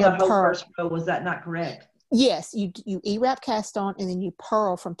 I purled the whole first row. Was that not correct? Yes, you E-wrap cast on, and then you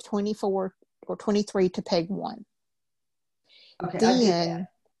purl from 24 or 23 to peg 1. Okay, then, I did that.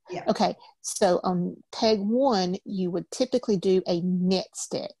 Yeah. Okay, so on peg 1, you would typically do a knit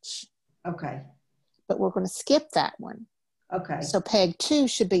stitch. Okay. But we're going to skip that one. Okay. So peg 2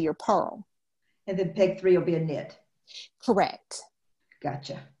 should be your purl. And then peg 3 will be a knit. Correct.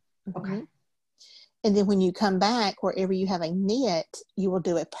 Gotcha. Okay. And then when you come back, wherever you have a knit, you will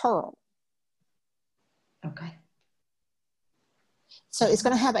do a purl. Okay. So it's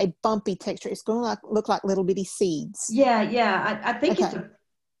going to have a bumpy texture. It's going to look like little bitty seeds. Yeah. I think it's a...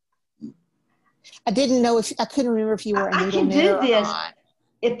 I didn't know I couldn't remember if you were a needle knitter or not.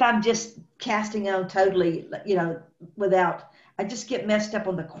 If I'm just casting on totally, without, I just get messed up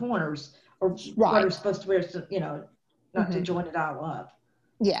on the corners or what are supposed to wear, not to join it all up.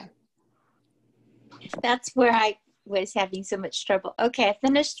 Yeah. That's where I was having so much trouble. Okay, I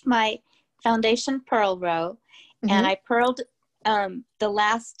finished my foundation purl row and I purled the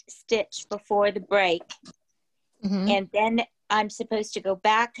last stitch before the break. And then I'm supposed to go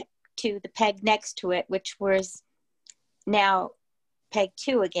back to the peg next to it, which was now peg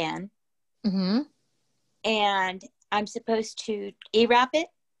 2 again. And I'm supposed to E-wrap it.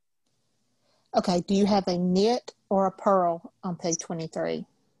 Okay, do you have a knit or a purl on peg 23?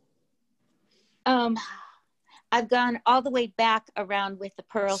 I've gone all the way back around with the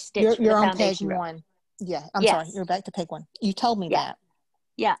purl stitch. You're on peg 1. Yeah, I'm sorry, you're back to peg 1. You told me that.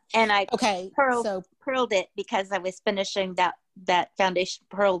 Yeah, and I purled it because I was finishing that foundation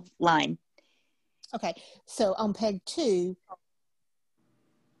purl line. Okay, so on peg 2,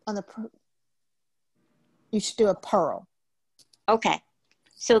 you should do a purl. Okay,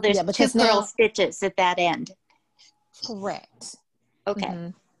 so there's 2 purl stitches at that end. Correct.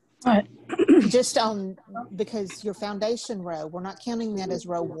 Okay. All right. Just because your foundation row, we're not counting that as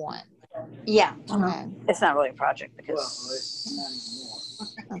row 1. Yeah. Okay. It's not really a project because.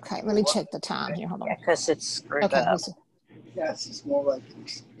 Okay, let me check the time here. Hold on. Yeah, because it's screwed up. Yes, it's more like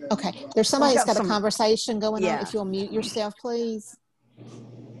okay, there's somebody that's got a conversation going on. If you'll mute yourself, please.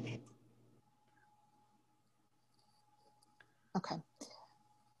 Okay.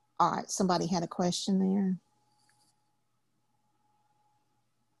 All right, somebody had a question there.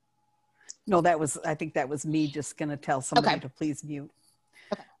 No, I think that was me just going to tell somebody to please mute.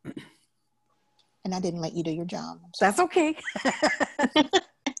 Okay. And I didn't let you do your job. That's okay.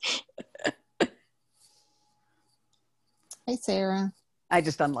 Sarah? I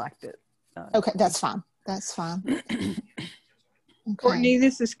just unlocked it. Okay, that's fine. That's fine. Okay. Courtney,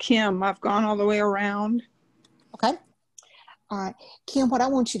 this is Kim. I've gone all the way around. Okay. All right. Kim, what I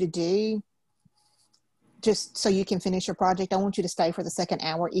want you to do, just so you can finish your project, I want you to stay for the second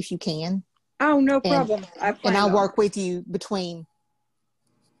hour if you can. Oh, no problem. And I'll work with you between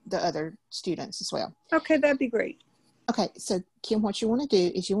the other students as well. Okay, that'd be great. Okay, so Kim, what you want to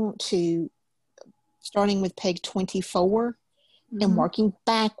do is you want to, starting with peg 24 and working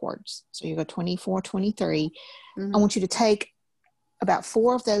backwards. So you go 24, 23. I want you to take about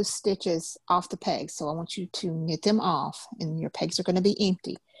 4 of those stitches off the pegs. So I want you to knit them off, and your pegs are going to be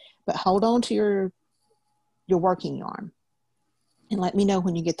empty. But hold on to your working yarn and let me know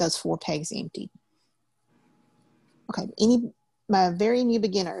when you get those 4 pegs empty. Okay, my very new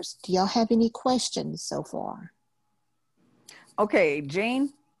beginners, do y'all have any questions so far? Okay,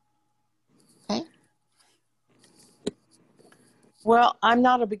 Jane? Okay. Well, I'm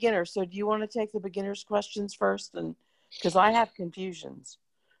not a beginner, so do you want to take the beginner's questions first? And because I have confusions.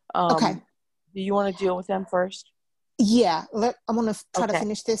 Okay. Do you want to deal with them first? Yeah, I'm going to try to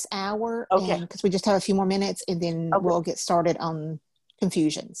finish this hour, because we just have a few more minutes, and then we'll get started on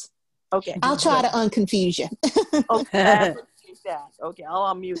confusions. Okay. I'll try to unconfuse you. Okay, I appreciate that. Okay,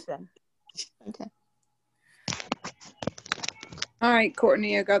 I'll unmute then. Okay. All right,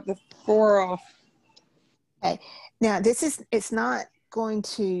 Courtney, I got the 4 off. Okay. Now, it's not going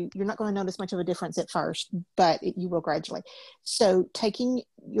to, you're not going to notice much of a difference at first, but you will gradually. So taking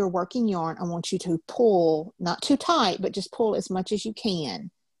your working yarn, I want you to pull, not too tight, but just pull as much as you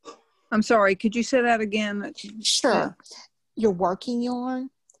can. I'm sorry, could you say that again? Sure. Yeah. Your working yarn,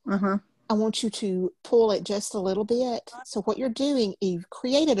 I want you to pull it just a little bit. So what you're doing, you've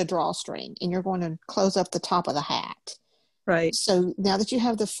created a drawstring, and you're going to close up the top of the hat. Right. So now that you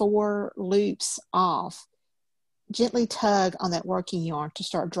have the 4 loops off, gently tug on that working yarn to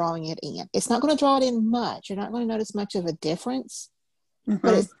start drawing it in. It's not going to draw it in much. You're not going to notice much of a difference,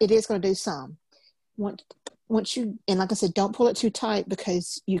 but it is going to do some. Once you, and like I said, don't pull it too tight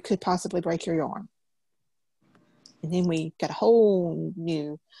because you could possibly break your yarn. And then we got a whole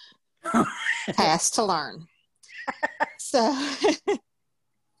new task to learn. So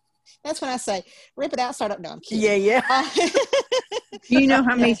that's when I say, rip it out, start up. No, I'm kidding. Yeah. Do you know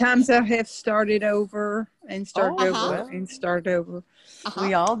how many times I have started over and started over and started over?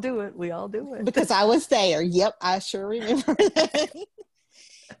 We all do it. We all do it. Because I was there. Yep, I sure remember that.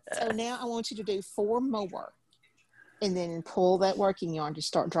 So now I want you to do 4 more, and then pull that working yarn to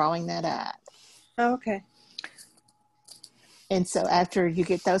start drawing that up. Okay. And so after you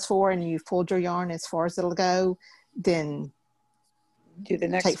get those 4 and you've pulled your yarn as far as it'll go, then do the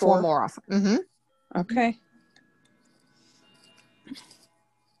next take 4 more off. Okay.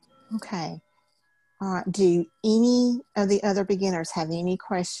 Okay. All right. Do any of the other beginners have any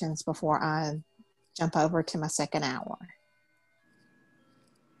questions before I jump over to my second hour?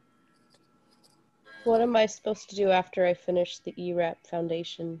 What am I supposed to do after I finish the E-Wrap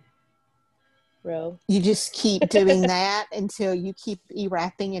foundation row? You just keep doing that until you keep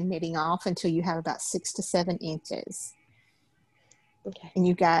E-wrapping and knitting off until you have about 6 to 7 inches. Okay. And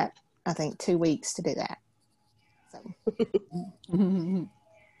you got, I think, 2 weeks to do that. So.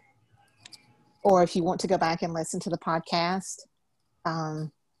 Or if you want to go back and listen to the podcast,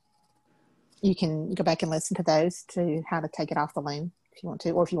 you can go back and listen to those to how to take it off the loom if you want to,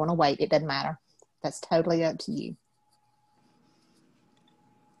 or if you want to wait, it doesn't matter. That's totally up to you.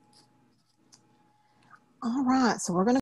 All right, so we're going to